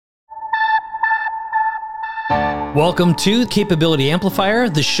Welcome to Capability Amplifier,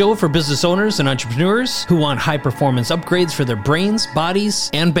 the show for business owners and entrepreneurs who want high-performance upgrades for their brains, bodies,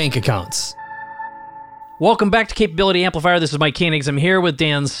 and bank accounts. Welcome back to Capability Amplifier. This is Mike Koenigs. I'm here with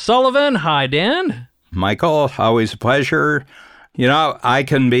Dan Sullivan. Hi, Dan. Michael, always a pleasure. You know, I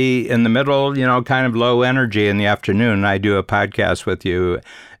can be in the middle, kind of low energy in the afternoon. I do a podcast with you,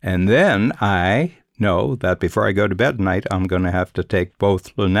 and then I know that before I go to bed tonight, I'm going to have to take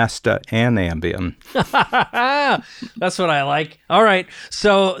both Lunesta and Ambien. That's what I like. All right.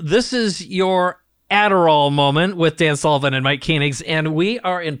 So this is your Adderall moment with Dan Sullivan and Mike Koenigs, and we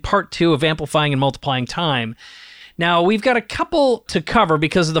are in part 2 of Amplifying and Multiplying Time. Now, we've got a couple to cover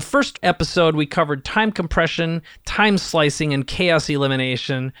because of the first episode, we covered time compression, time slicing, and chaos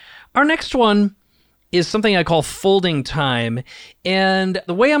elimination. Our next one is something I call folding time. And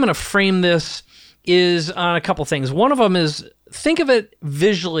the way I'm going to frame this is on a couple things. One of them is, think of it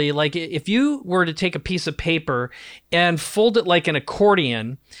visually, like if you were to take a piece of paper and fold it like an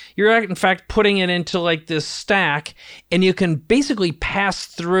accordion, you're in fact putting it into like this stack, and you can basically pass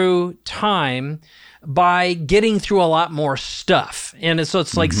through time by getting through a lot more stuff. And so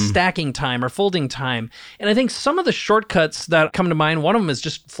it's like stacking time or folding time. And I think some of the shortcuts that come to mind, one of them is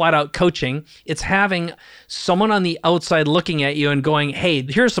just flat out coaching. It's having someone on the outside looking at you and going, hey,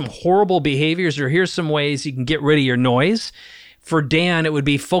 here's some horrible behaviors, or here's some ways you can get rid of your noise. For Dan, it would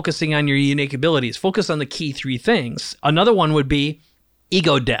be focusing on your unique abilities. Focus on the key 3 things. Another one would be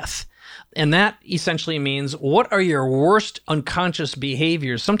ego death. And that essentially means, what are your worst unconscious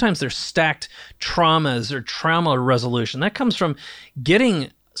behaviors? Sometimes they're stacked traumas or trauma resolution. That comes from getting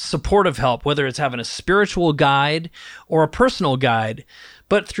supportive help, whether it's having a spiritual guide or a personal guide.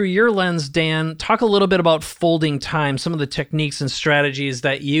 But through your lens, Dan, talk a little bit about folding time, some of the techniques and strategies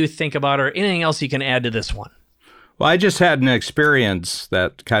that you think about, or anything else you can add to this one. Well, I just had an experience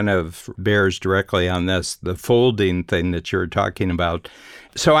that kind of bears directly on this, the folding thing that you're talking about.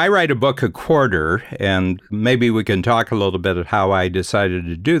 So I write a book a quarter, and maybe we can talk a little bit of how I decided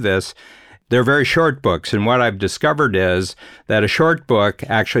to do this. They're very short books, and what I've discovered is that a short book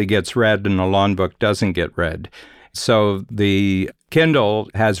actually gets read and a long book doesn't get read. So the Kindle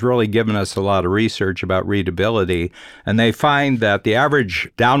has really given us a lot of research about readability, and they find that the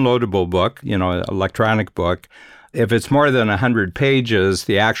average downloadable book, electronic book, if it's more than 100 pages,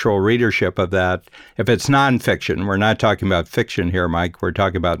 the actual readership of that, if it's nonfiction, we're not talking about fiction here, Mike, we're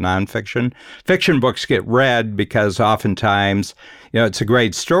talking about nonfiction. Fiction books get read because oftentimes, it's a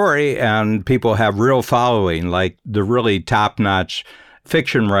great story and people have real following, like the really top-notch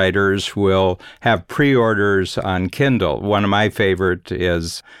fiction writers will have pre-orders on Kindle. One of my favorite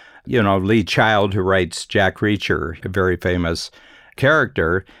is, Lee Child, who writes Jack Reacher, a very famous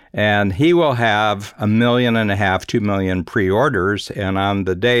character, and he will have 1.5 million, 2 million pre-orders, and on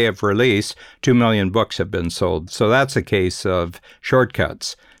the day of release, 2 million books have been sold. So that's a case of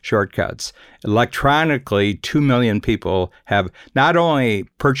shortcuts. Electronically, 2 million people have not only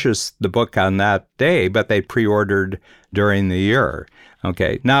purchased the book on that day, but they pre-ordered during the year.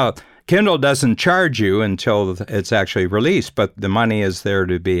 Okay, now Kindle doesn't charge you until it's actually released, but the money is there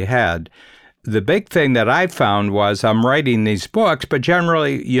to be had. The big thing that I found was I'm writing these books, but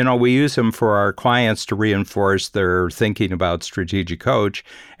generally, we use them for our clients to reinforce their thinking about strategic coach.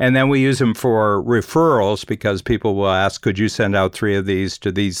 And then we use them for referrals because people will ask, could you send out 3 of these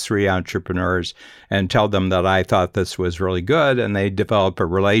to these 3 entrepreneurs and tell them that I thought this was really good, and they develop a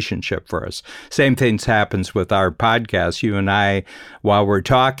relationship for us. Same thing happens with our podcast. You and I, while we're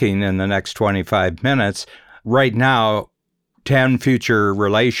talking in the next 25 minutes, right now, 10 future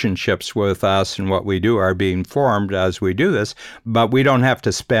relationships with us and what we do are being formed as we do this, but we don't have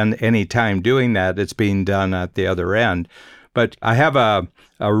to spend any time doing that. It's being done at the other end. But I have a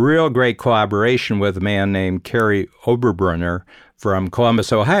real great collaboration with a man named Kerry Oberbrunner from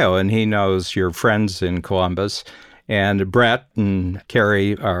Columbus, Ohio, and he knows your friends in Columbus. And Brett and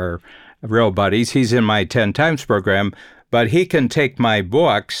Kerry are real buddies. He's in my 10 Times program. But he can take my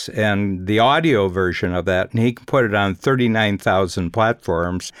books and the audio version of that, and he can put it on 39,000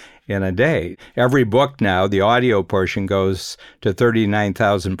 platforms in a day. Every book now, the audio portion goes to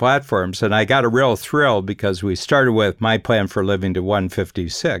 39,000 platforms. And I got a real thrill because we started with My Plan for Living to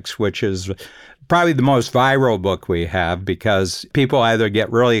 156, which is probably the most viral book we have because people either get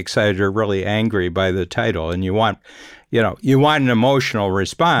really excited or really angry by the title, and you want an emotional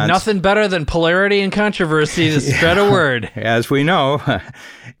response. Nothing better than polarity and controversy to spread a word. As we know.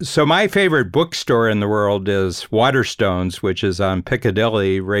 So my favorite bookstore in the world is Waterstones, which is on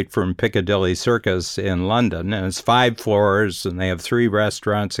Piccadilly, right from Piccadilly Circus in London, and it's 5 floors, and they have 3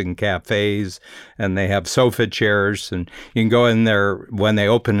 restaurants and cafes, and they have sofa chairs, and you can go in there when they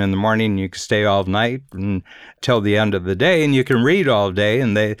open in the morning, you can stay all night until the end of the day, and you can read all day,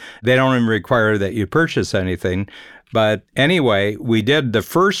 and they don't even require that you purchase anything. But anyway, we did the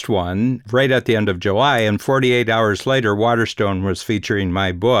first one right at the end of July, and 48 hours later, Waterstone was featuring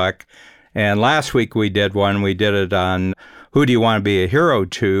my book. And last week we did one. We did it on Who Do You Want to Be a Hero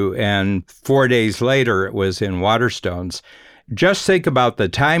To? And 4 days later, it was in Waterstones. Just think about the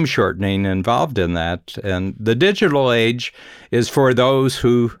time shortening involved in that. And the digital age is for those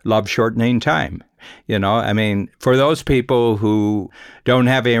who love shortening time. You know, I mean, for those people who don't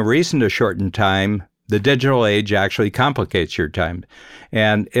have any reason to shorten time, the digital age actually complicates your time.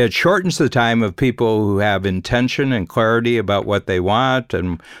 And it shortens the time of people who have intention and clarity about what they want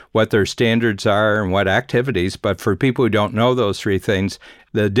and what their standards are and what activities. But for people who don't know those 3 things,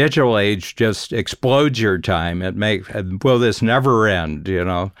 the digital age just explodes your time. Will this never end, you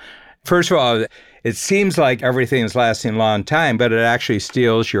know? First of all, it seems like everything is lasting a long time, but it actually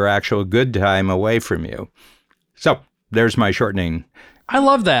steals your actual good time away from you. So there's my shortening. I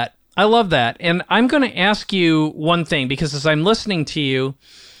love that. I love that. And I'm going to ask you one thing, because as I'm listening to you,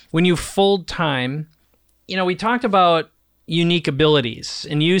 when you fold time, you know, we talked about unique abilities.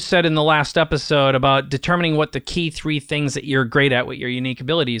 And you said in the last episode about determining what the key 3 things that you're great at, what your unique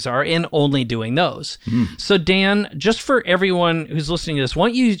abilities are, and only doing those. So Dan, just for everyone who's listening to this, why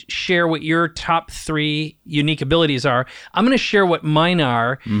don't you share what your top 3 unique abilities are? I'm going to share what mine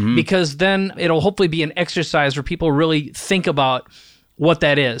are, because then it'll hopefully be an exercise where people really think about what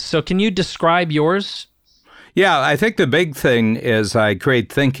that is. So can you describe yours? Yeah, I think the big thing is I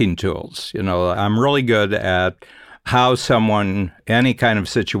create thinking tools. You know, I'm really good at how someone, any kind of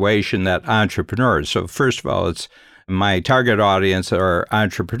situation that entrepreneurs. So first of all, it's my target audience are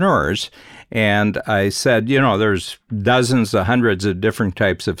entrepreneurs. And I said, you know, there's dozens of hundreds of different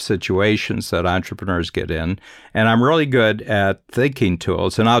types of situations that entrepreneurs get in. And I'm really good at thinking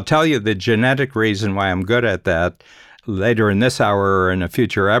tools. And I'll tell you the genetic reason why I'm good at that later in this hour or in a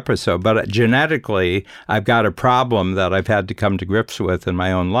future episode. But genetically, I've got a problem that I've had to come to grips with in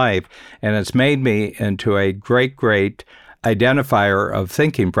my own life, and it's made me into a great identifier of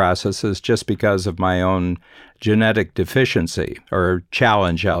thinking processes just because of my own genetic deficiency or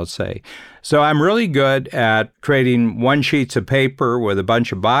challenge, I'll say. So I'm really good at creating 1 sheets of paper with a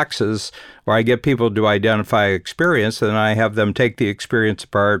bunch of boxes where I get people to identify experience, and I have them take the experience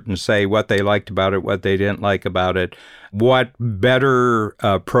apart and say what they liked about it, what they didn't like about it, what better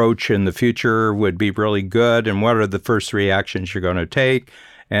approach in the future would be really good, and what are the first 3 actions you're going to take.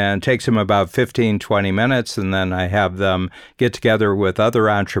 And it takes them about 15, 20 minutes, and then I have them get together with other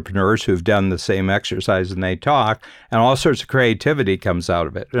entrepreneurs who've done the same exercise, and they talk, and all sorts of creativity comes out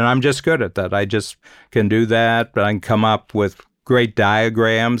of it. And I'm just good at that. I just can do that, but I can come up with great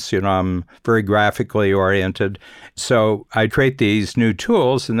diagrams. You know, I'm very graphically oriented. So I create these new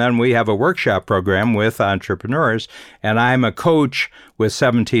tools, and then we have a workshop program with entrepreneurs, and I'm a coach with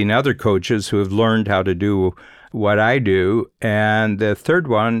 17 other coaches who have learned how to do what I do. And the third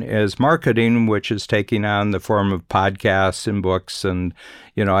one is marketing, which is taking on the form of podcasts and books. And,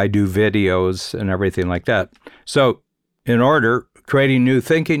 you know, I do videos and everything like that. So in order, creating new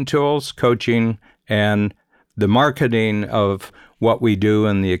thinking tools, coaching, and the marketing of what we do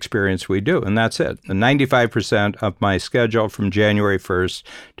and the experience we do. And that's it. And 95% of my schedule from January 1st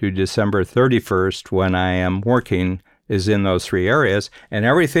to December 31st when I am working is in those 3 areas. And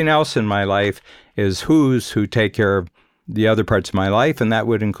everything else in my life is who take care of the other parts of my life, and that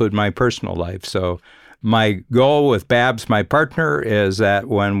would include my personal life. So my goal with Babs, my partner, is that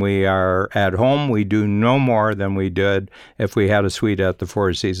when we are at home, we do no more than we did if we had a suite at the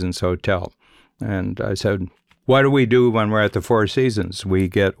Four Seasons Hotel. And I said, what do we do when we're at the Four Seasons? We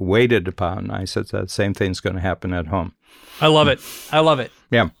get waited upon. I said, that same thing's going to happen at home. I love it. I love it.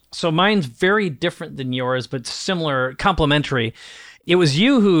 Yeah. So mine's very different than yours, but similar, complementary. It was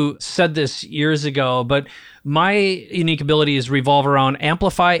you who said this years ago, but my unique abilities revolve around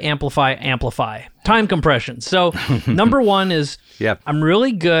amplify, amplify, amplify. Time compression. So number 1 is I'm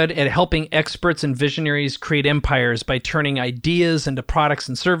really good at helping experts and visionaries create empires by turning ideas into products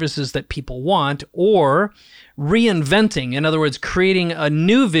and services that people want, or reinventing, in other words, creating a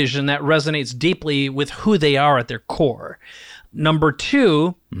new vision that resonates deeply with who they are at their core. Number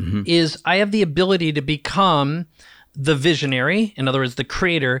 2 is I have the ability to become the visionary, in other words, the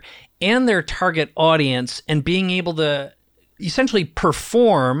creator, and their target audience, and being able to essentially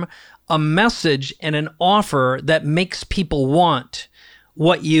perform a message and an offer that makes people want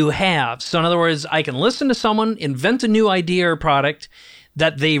what you have. So in other words, I can listen to someone, invent a new idea or product,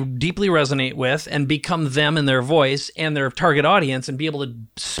 that they deeply resonate with and become them in their voice and their target audience and be able to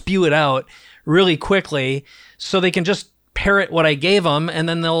spew it out really quickly so they can just parrot what I gave them and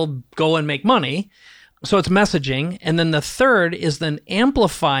then they'll go and make money. So it's messaging. And then the third is then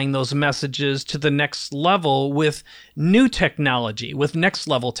amplifying those messages to the next level with new technology, with next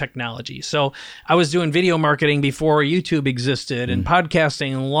level technology. So I was doing video marketing before YouTube existed and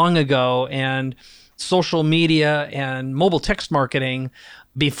podcasting long ago and social media and mobile text marketing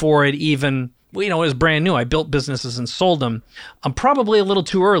before it even, it was brand new. I built businesses and sold them. I'm probably a little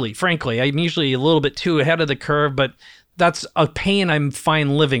too early, frankly. I'm usually a little bit too ahead of the curve, but that's a pain I'm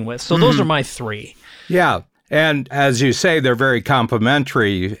fine living with. So those are my three. Yeah. And as you say, they're very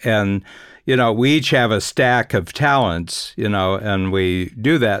complementary. And, we each have a stack of talents, and we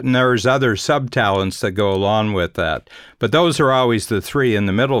do that. And there's other sub-talents that go along with that. But those are always the three in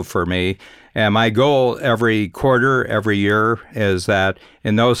the middle for me. And my goal every quarter, every year, is that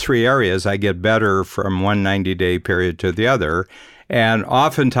in those three areas, I get better from one 90-day period to the other. And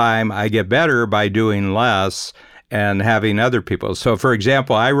oftentimes, I get better by doing less and having other people. So, for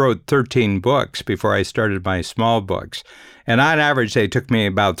example, I wrote 13 books before I started my small books. And on average, they took me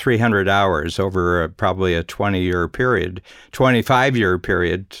about 300 hours over probably a 20-year period, 25-year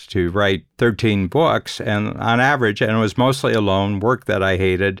period to write 13 books. And on average, and it was mostly alone, work that I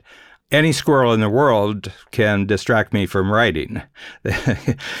hated. Any squirrel in the world can distract me from writing.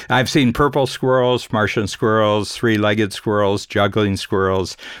 I've seen purple squirrels, Martian squirrels, three-legged squirrels, juggling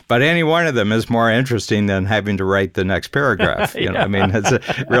squirrels, but any one of them is more interesting than having to write the next paragraph.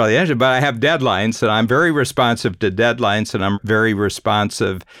 It's really interesting. But I have deadlines, and I'm very responsive to deadlines, and I'm very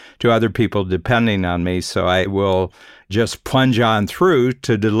responsive to other people depending on me. So I will just plunge on through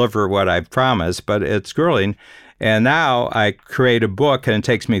to deliver what I've promised, but it's grueling. And now I create a book, and it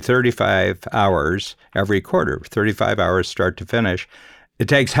takes me 35 hours every quarter, 35 hours start to finish. It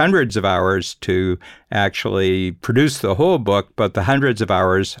takes hundreds of hours to actually produce the whole book, but the hundreds of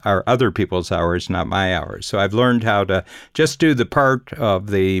hours are other people's hours, not my hours. So I've learned how to just do the part of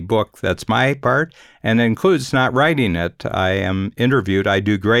the book that's my part, and it includes not writing it. I am interviewed. I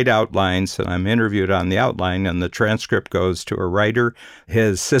do great outlines, and I'm interviewed on the outline, and the transcript goes to a writer.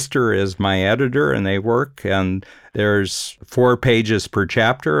 His sister is my editor, and they work, and there's 4 pages per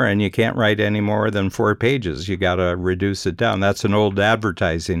chapter, and you can't write any more than 4 pages. You got to reduce it down. That's an old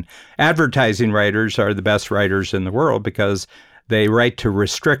advertising. Advertising writers are the best writers in the world because they write to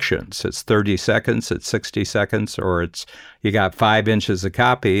restrictions. It's 30 seconds, it's 60 seconds, or it's you got 5 inches of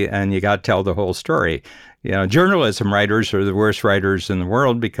copy and you got to tell the whole story. Journalism writers are the worst writers in the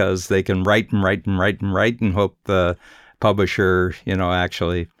world because they can write and write and write and write and hope the publisher,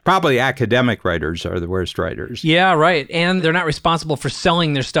 actually, probably academic writers are the worst writers. Yeah, right. And they're not responsible for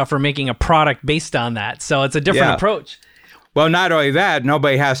selling their stuff or making a product based on that. So it's a different approach. Well, not only that,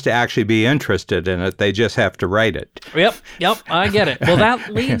 nobody has to actually be interested in it. They just have to write it. Yep, I get it. Well,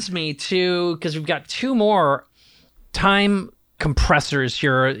 that leads me to, because we've got 2 more time compressors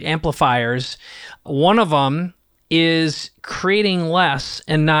here, amplifiers. One of them is creating less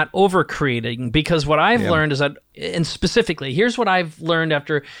and not over-creating, because what I've learned is that, and specifically, here's what I've learned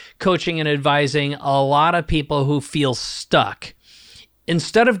after coaching and advising a lot of people who feel stuck.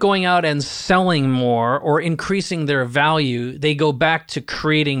 Instead of going out and selling more or increasing their value, they go back to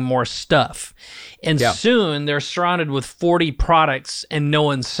creating more stuff. And soon they're surrounded with 40 products and no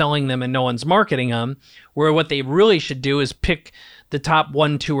one's selling them and no one's marketing them, where what they really should do is pick the top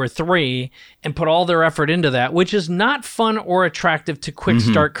 1, 2, or 3 and put all their effort into that, which is not fun or attractive to quick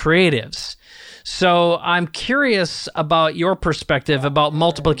start creatives. So I'm curious about your perspective about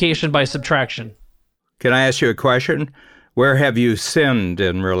multiplication by subtraction. Can I ask you a question? Where have you sinned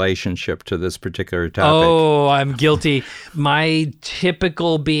in relationship to this particular topic? Oh, I'm guilty. My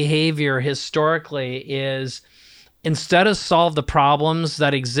typical behavior historically is, instead of solve the problems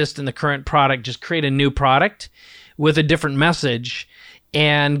that exist in the current product, just create a new product with a different message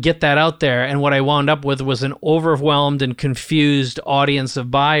and get that out there. And what I wound up with was an overwhelmed and confused audience of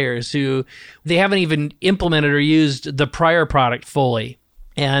buyers who they haven't even implemented or used the prior product fully.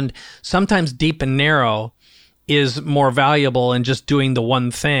 And sometimes deep and narrow is more valuable in just doing the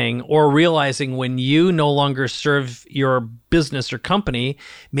one thing, or realizing when you no longer serve your business or company,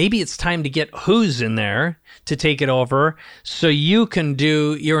 maybe it's time to get who's in there to take it over so you can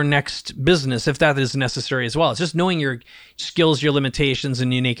do your next business if that is necessary as well. It's just knowing your skills, your limitations,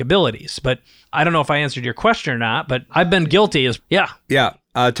 and unique abilities. But I don't know if I answered your question or not, but I've been guilty. Yeah.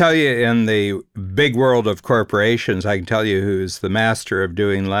 I'll tell you, in the big world of corporations, I can tell you who's the master of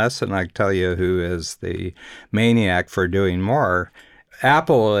doing less, and I can tell you who is the maniac for doing more.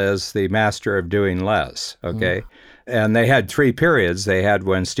 Apple is the master of doing less, okay? And they had 3 periods. They had,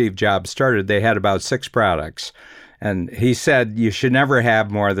 when Steve Jobs started, they had about 6 products. And he said you should never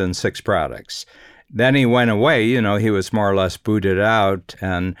have more than 6 products. Then he went away, he was more or less booted out.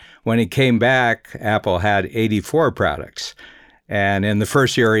 And when he came back, Apple had 84 products. And in the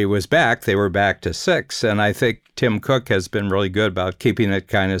first year he was back, they were back to 6. And I think Tim Cook has been really good about keeping it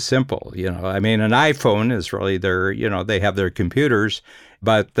kind of simple. I mean, an iPhone is really their, they have their computers,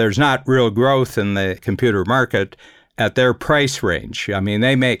 but there's not real growth in the computer market at their price range. I mean,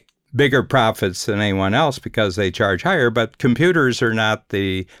 they make bigger profits than anyone else because they charge higher, but computers are not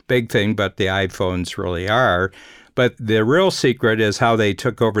the big thing, but the iPhones really are. But the real secret is how they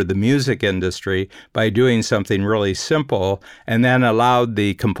took over the music industry by doing something really simple and then allowed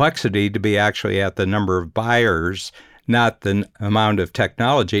the complexity to be actually at the number of buyers, not the amount of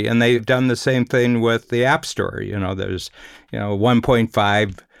technology. And they've done the same thing with the App Store. There's,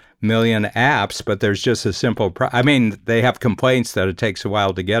 1.5 million apps, but there's just a simple I mean, they have complaints that it takes a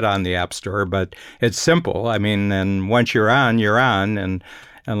while to get on the App Store, but it's simple. I mean, and once you're on, and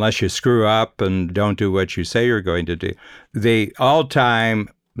unless you screw up and don't do what you say you're going to do. The all-time,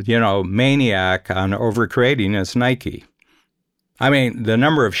 maniac on overcreating is Nike. I mean, the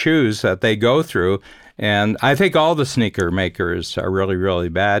number of shoes that they go through, and I think all the sneaker makers are really, really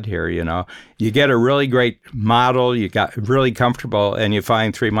bad here, You get a really great model, you got really comfortable, and you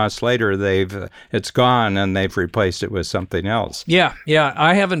find 3 months later it's gone and they've replaced it with something else. Yeah.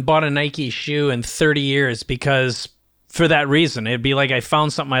 I haven't bought a Nike shoe in 30 years because for that reason. It'd be like I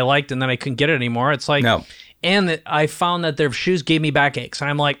found something I liked and then I couldn't get it anymore. It's like, no. And I found that their shoes gave me backaches. And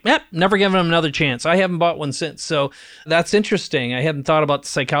I'm like, never giving them another chance. I haven't bought one since. So that's interesting. I hadn't thought about the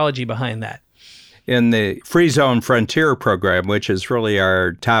psychology behind that. In the Free Zone Frontier program, which is really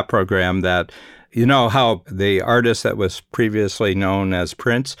our top program, that how the artist that was previously known as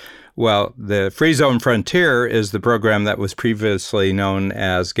Prince, well, the Free Zone Frontier is the program that was previously known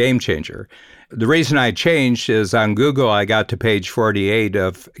as Game Changer. The reason I changed is on Google, I got to page 48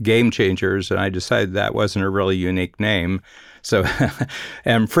 of Game Changers, and I decided that wasn't a really unique name. So,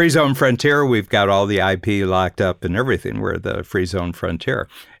 and Free Zone Frontier, we've got all the IP locked up and everything. We're the Free Zone Frontier.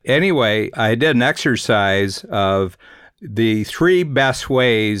 Anyway, I did an exercise of the 3 best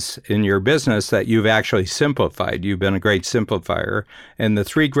ways in your business that you've actually simplified. You've been a great simplifier. And the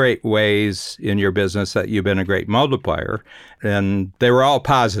 3 great ways in your business that you've been a great multiplier. And they were all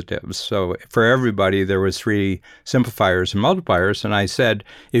positives. So for everybody, there was 3 simplifiers and multipliers. And I said,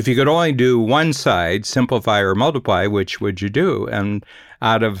 if you could only do one side, simplify or multiply, which would you do? And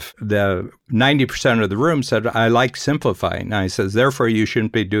out of the 90% of the room said, I like simplifying. And I says, therefore, you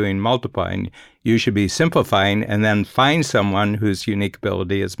shouldn't be doing multiplying. You should be simplifying and then find someone whose unique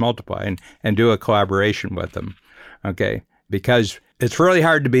ability is multiplying and do a collaboration with them, okay? Because it's really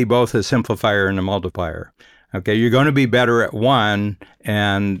hard to be both a simplifier and a multiplier, okay? You're going to be better at one,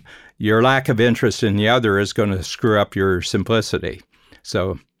 and your lack of interest in the other is going to screw up your simplicity.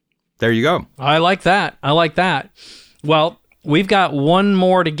 So there you go. I like that. Well, we've got one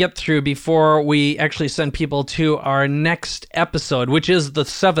more to get through before we actually send people to our next episode, which is the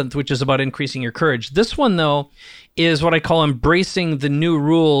 7th, which is about increasing your courage. This one, though, is what I call embracing the new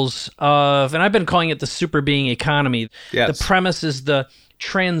rules of, and I've been calling it the super being economy. Yes. The premise is the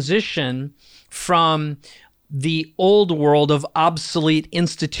transition from the old world of obsolete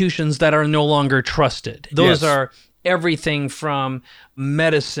institutions that are no longer trusted. Those are everything from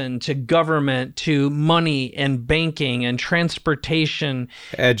medicine to government to money and banking and transportation.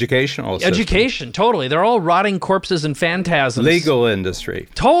 Education, totally. They're all rotting corpses and phantasms. Legal industry.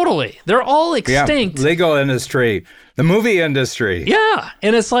 Totally. They're all extinct. Yeah. Legal industry. The movie industry. Yeah.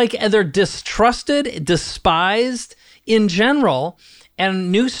 And it's like they're distrusted, despised in general.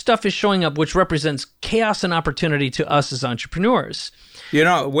 And new stuff is showing up, which represents chaos and opportunity to us as entrepreneurs.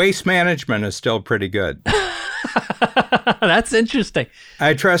 Waste management is still pretty good. That's interesting.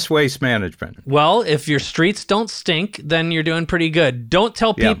 I trust waste management. Well, if your streets don't stink, then you're doing pretty good. Don't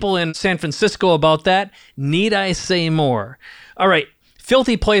tell people in San Francisco about that. Need I say more? All right.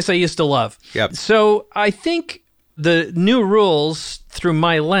 Filthy place I used to love. Yep. So I think the new rules through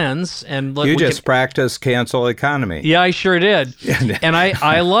my lens, and you just practiced cancel economy. Yeah, I sure did. And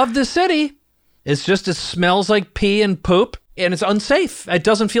I love the city. It smells like pee and poop, and it's unsafe. It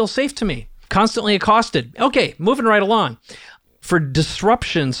doesn't feel safe to me. Constantly accosted. Okay, moving right along. For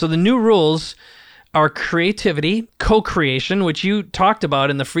disruption, so the new rules are creativity, co-creation, which you talked about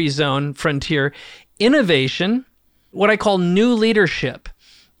in the Free Zone Frontier, innovation, what I call new leadership,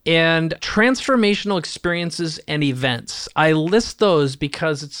 and transformational experiences and events. I list those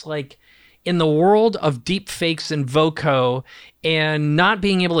because it's like in the world of deep fakes and VOCO and not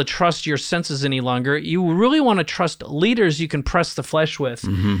being able to trust your senses any longer, you really want to trust leaders you can press the flesh with.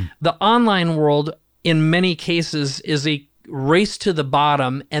 The online world, in many cases, is a race to the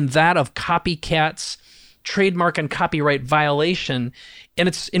bottom, and that of copycats, trademark and copyright violation, and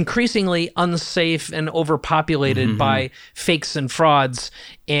it's increasingly unsafe and overpopulated by fakes and frauds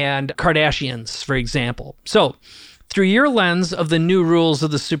and Kardashians, for example. So, through your lens of the new rules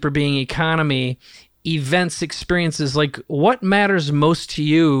of the super being economy, events, experiences, like what matters most to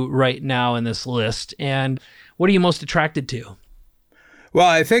you right now in this list, and what are you most attracted to? Well,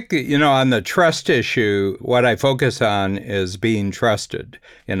 I think, on the trust issue, what I focus on is being trusted,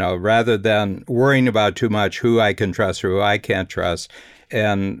 rather than worrying about too much who I can trust or who I can't trust.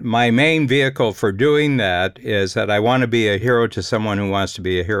 And my main vehicle for doing that is that I want to be a hero to someone who wants to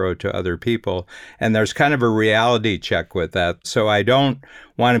be a hero to other people. And there's kind of a reality check with that. So I don't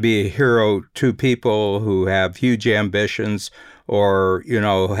want to be a hero to people who have huge ambitions or,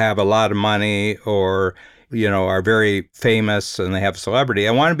 have a lot of money or are very famous and they have celebrity.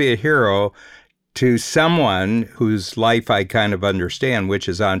 I want to be a hero to someone whose life I kind of understand, which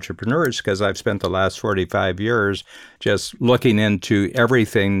is entrepreneurs, because I've spent the last 45 years just looking into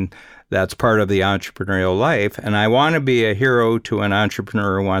everything that's part of the entrepreneurial life. And I want to be a hero to an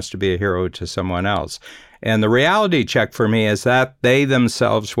entrepreneur who wants to be a hero to someone else. And the reality check for me is that they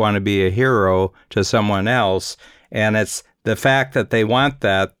themselves want to be a hero to someone else. And it's the fact that they want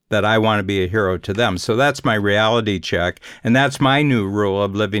that I want to be a hero to them. So that's my reality check. And that's my new rule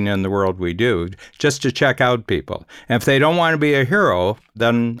of living in the world we do, just to check out people. And if they don't want to be a hero,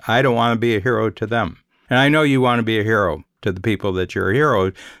 then I don't want to be a hero to them. And I know you want to be a hero to the people that you're a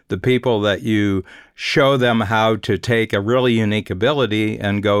hero, the people that you show them how to take a really unique ability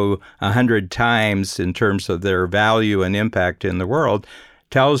and go 100 times in terms of their value and impact in the world.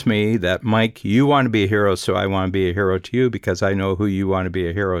 Tells me that, Mike, you want to be a hero, so I want to be a hero to you because I know who you want to be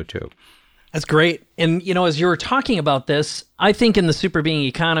a hero to. That's great. And, as you were talking about this, I think in the super being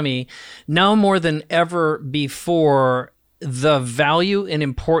economy, now more than ever before, the value and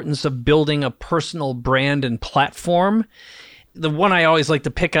importance of building a personal brand and platform. The one I always like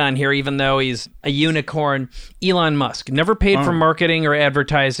to pick on here, even though he's a unicorn, Elon Musk, never paid for marketing or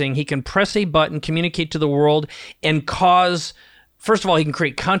advertising. He can press a button, communicate to the world, and cause... First of all, he can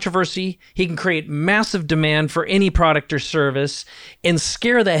create controversy, he can create massive demand for any product or service, and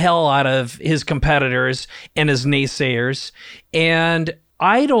scare the hell out of his competitors and his naysayers. And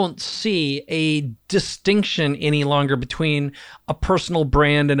I don't see a distinction any longer between a personal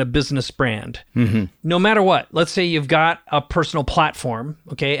brand and a business brand. No matter what, let's say you've got a personal platform,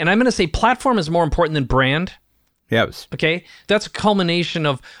 okay? And I'm going to say platform is more important than brand. Yes. Okay? That's a culmination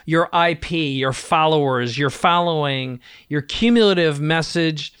of your IP, your followers, your following, your cumulative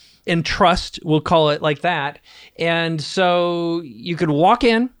message and trust, we'll call it like that. And so you could walk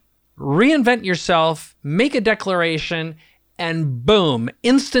in, reinvent yourself, make a declaration, and boom,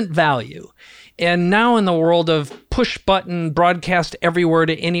 instant value. And now in the world of push button, broadcast everywhere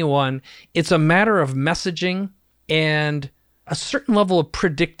to anyone, it's a matter of messaging and a certain level of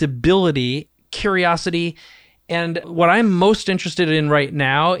predictability, curiosity. And what I'm most interested in right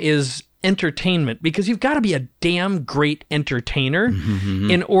now is entertainment, because you've got to be a damn great entertainer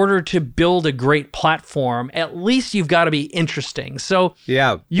in order to build a great platform. At least you've got to be interesting. So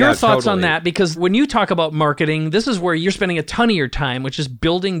your thoughts on that, because when you talk about marketing, this is where you're spending a ton of your time, which is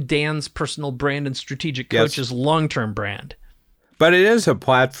building Dan's personal brand and Strategic Coach's long-term brand. But it is a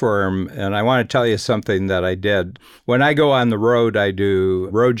platform, and I want to tell you something that I did. When I go on the road, I do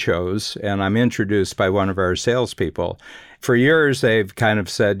road shows, and I'm introduced by one of our salespeople. For years, they've kind of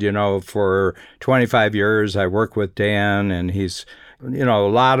said, for 25 years, I work with Dan, and he's, a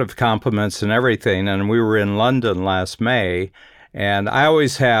lot of compliments and everything. And we were in London last May, and I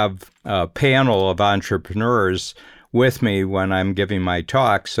always have a panel of entrepreneurs with me when I'm giving my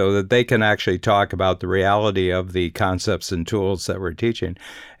talk so that they can actually talk about the reality of the concepts and tools that we're teaching.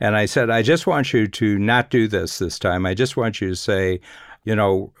 And I said, I just want you to not do this time. I just want you to say,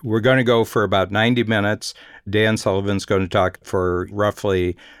 we're going to go for about 90 minutes. Dan Sullivan's going to talk for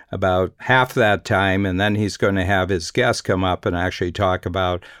roughly about half that time, and then he's going to have his guests come up and actually talk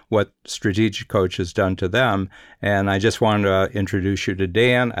about what Strategic Coach has done to them. And I just wanted to introduce you to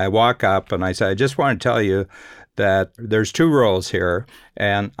Dan. I walk up and I say, I just want to tell you that there's two roles here,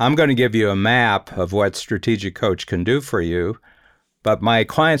 and I'm going to give you a map of what Strategic Coach can do for you, but my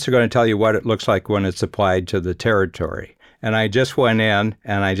clients are going to tell you what it looks like when it's applied to the territory. And I just went in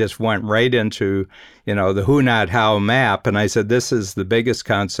and I just went right into, the who, not how map. And I said, this is the biggest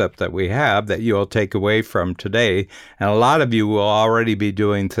concept that we have that you'll take away from today. And a lot of you will already be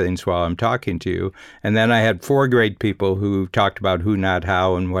doing things while I'm talking to you. And then I had 4 great people who talked about who, not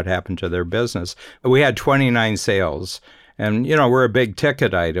how, and what happened to their business. We had 29 sales. And, we're a big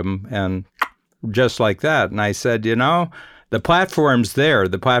ticket item. And just like that. And I said, the platform's there.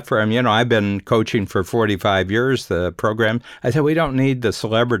 The platform, I've been coaching for 45 years, the program. I said, we don't need the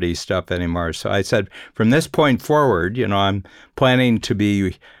celebrity stuff anymore. So I said, from this point forward, I'm planning to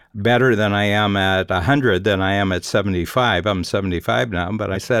be better than I am at 100 than I am at 75. I'm 75 now. But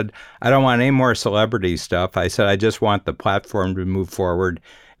I said, I don't want any more celebrity stuff. I said, I just want the platform to move forward.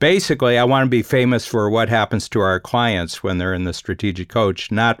 Basically, I want to be famous for what happens to our clients when they're in the strategic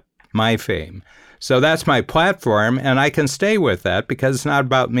coach, not my fame. So that's my platform, and I can stay with that because it's not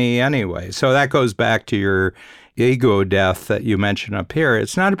about me anyway. So that goes back to your ego death that you mentioned up here.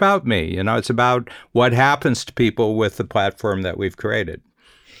 It's not about me, it's about what happens to people with the platform that we've created.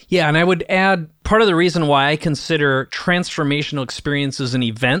 Yeah, and I would add part of the reason why I consider transformational experiences and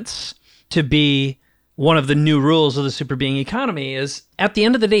events to be one of the new rules of the super being economy is at the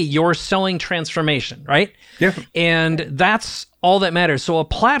end of the day, you're selling transformation, right? Yeah. And that's all that matters. So a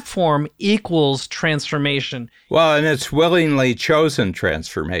platform equals transformation. Well, and it's willingly chosen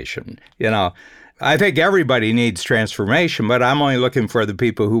transformation. I think everybody needs transformation, but I'm only looking for the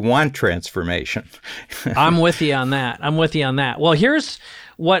people who want transformation. I'm with you on that. Well, here's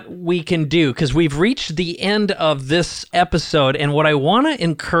what we can do, because we've reached the end of this episode. And what I want to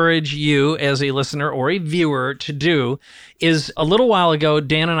encourage you as a listener or a viewer to do is, a little while ago,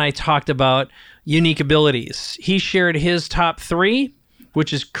 Dan and I talked about unique abilities. He shared his top 3,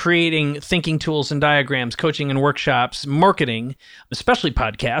 which is creating thinking tools and diagrams, coaching and workshops, marketing, especially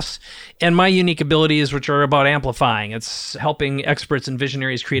podcasts, and my unique abilities, which are about amplifying. It's helping experts and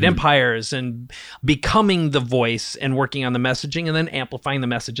visionaries create empires and becoming the voice and working on the messaging and then amplifying the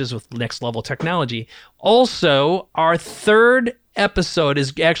messages with next level technology. Also, our 3rd episode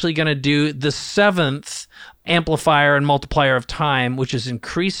is actually going to do the 7th amplifier and multiplier of time, which is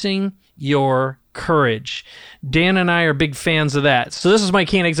increasing your courage. Dan and I are big fans of that. So this is Mike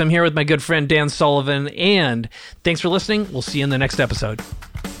Koenigs. I'm here with my good friend Dan Sullivan, and thanks for listening. We'll see you in the next episode.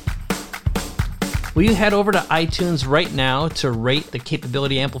 Will you head over to iTunes right now to rate the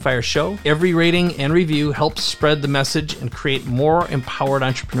Capability Amplifier show? Every rating and review helps spread the message and create more empowered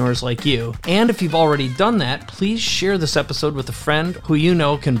entrepreneurs like you. And if you've already done that, please share this episode with a friend who you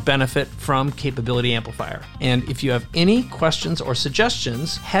know can benefit from Capability Amplifier. And if you have any questions or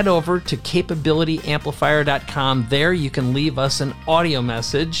suggestions, head over to capabilityamplifier.com. There you can leave us an audio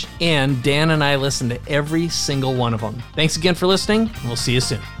message, and Dan and I listen to every single one of them. Thanks again for listening, and we'll see you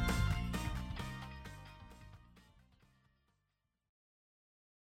soon.